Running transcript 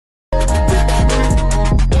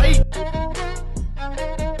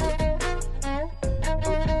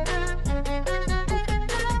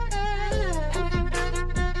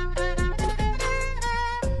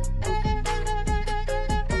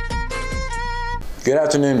Good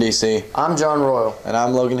afternoon, DC. I'm John Royal. And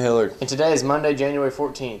I'm Logan Hillard. And today is Monday, January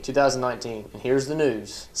 14, 2019. And here's the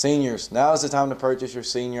news. Seniors, now is the time to purchase your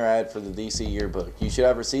senior ad for the DC yearbook. You should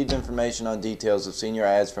have received information on details of senior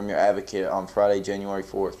ads from your advocate on Friday, January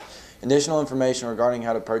 4th. Additional information regarding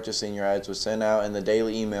how to purchase senior ads was sent out in the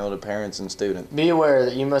daily email to parents and students. Be aware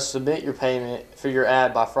that you must submit your payment for your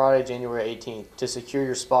ad by Friday, January 18th to secure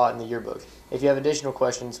your spot in the yearbook. If you have additional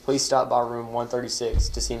questions, please stop by room 136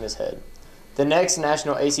 to see Ms. Head. The next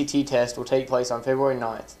national ACT test will take place on February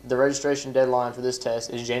 9th. The registration deadline for this test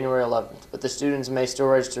is January 11th, but the students may still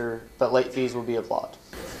register, but late fees will be applied.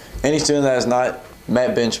 Any student that has not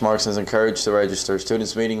met benchmarks is encouraged to register.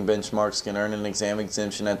 Students meeting benchmarks can earn an exam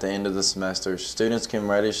exemption at the end of the semester. Students can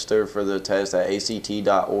register for the test at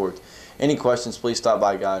act.org. Any questions, please stop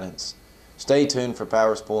by guidance. Stay tuned for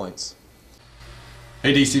Powers Points.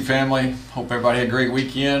 Hey DC family, hope everybody had a great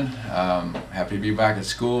weekend. Happy to be back at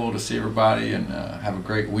school to see everybody and have a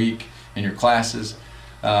great week in your classes.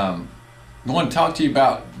 I want to talk to you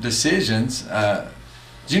about decisions. Do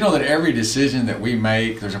you know that every decision that we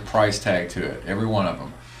make, there's a price tag to it, every one of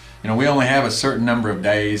them. You know, we only have a certain number of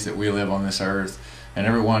days that we live on this earth, and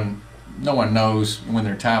no one knows when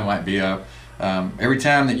their time might be up. Every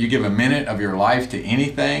time that you give a minute of your life to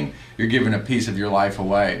anything, you're giving a piece of your life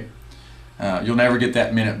away. You'll never get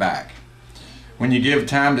that minute back. When you give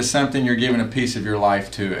time to something, you're giving a piece of your life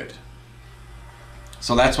to it.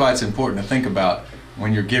 So that's why it's important to think about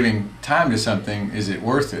when you're giving time to something, is it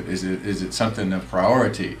worth it? Is it something of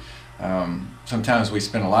priority? Sometimes we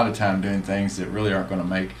spend a lot of time doing things that really aren't going to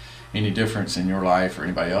make any difference in your life or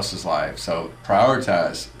anybody else's life. So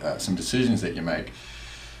prioritize some decisions that you make.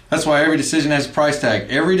 That's why every decision has a price tag.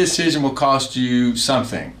 Every decision will cost you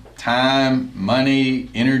something. Time, money,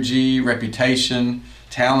 energy, reputation,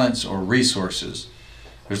 talents, or resources.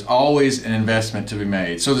 There's always an investment to be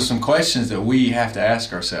made. So there's some questions that we have to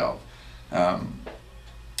ask ourselves. When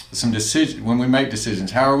we make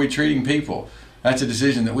decisions, how are we treating people? That's a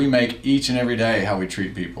decision that we make each and every day, how we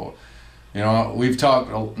treat people. You know, we've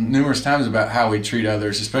talked numerous times about how we treat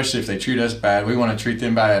others, especially if they treat us bad. We want to treat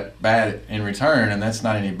them bad in return, and that's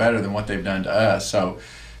not any better than what they've done to us. So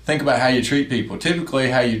think about how you treat people. Typically,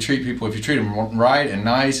 how you treat people, if you treat them right and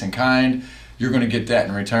nice and kind, you're going to get that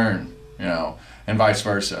in return, you know, and vice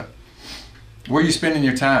versa. Where are you spending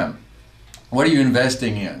your time? What are you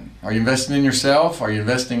investing in? Are you investing in yourself? Are you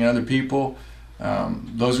investing in other people?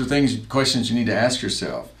 Those are questions you need to ask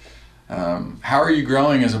yourself. How are you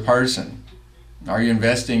growing as a person? Are you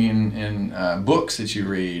investing in books that you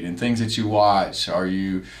read and things that you watch? Are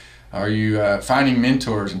you finding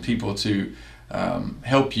mentors and people to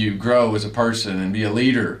help you grow as a person and be a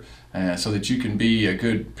leader so that you can be a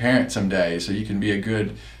good parent someday, so you can be a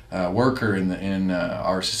good worker in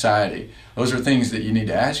our society? Those are things that you need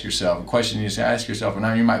to ask yourself, a question you need to ask yourself. And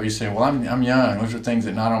now you might be saying, well, I'm young. Those are things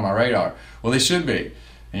that are not on my radar. Well, they should be.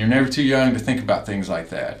 And you're never too young to think about things like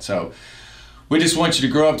that. So we just want you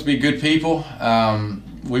to grow up to be good people.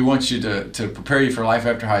 We want you to prepare you for life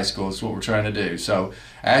after high school. That's what we're trying to do. So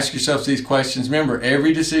ask yourself these questions. Remember,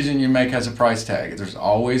 every decision you make has a price tag. There's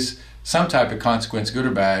always some type of consequence, good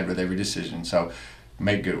or bad, with every decision. So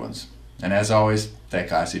make good ones. And as always, stay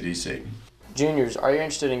classy, DC. Juniors, are you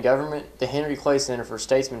interested in government? The Henry Clay Center for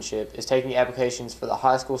Statesmanship is taking applications for the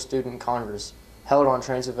High School Student Congress held on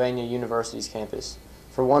Transylvania University's campus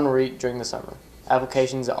for 1 week during the summer.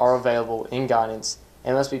 Applications are available in guidance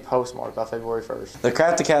and must be postmarked by February 1st. The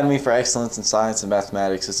Craft Academy for Excellence in Science and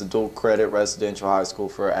Mathematics is a dual-credit residential high school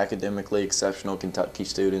for academically exceptional Kentucky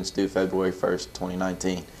students due February 1st,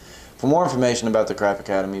 2019. For more information about the Craft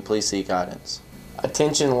Academy, please see guidance.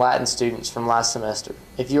 Attention Latin students from last semester.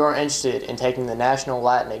 If you are interested in taking the National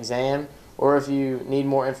Latin exam, or if you need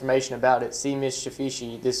more information about it, see Ms.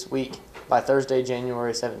 Shafishi this week by Thursday,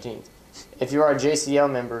 January 17th. If you are a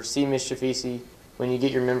JCL member, see Ms. Shafishi when you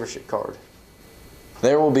get your membership card.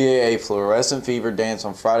 There will be a fluorescent fever dance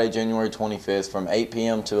on Friday, January 25th from 8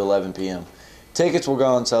 p.m. to 11 p.m. Tickets will go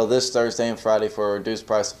on sale this Thursday and Friday for a reduced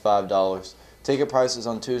price of $5. Ticket prices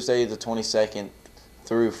on Tuesday the 22nd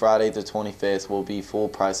through Friday the 25th will be full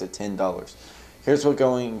price at $10. Here's what's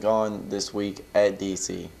going on this week at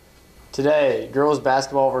DC. Today, girls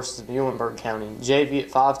basketball versus Muhlenberg County, JV at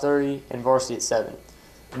 5:30 and varsity at 7.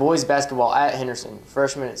 Boys basketball at Henderson,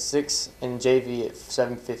 freshmen at 6 and JV at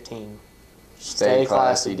 7:15. Stay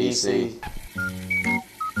classy, DC.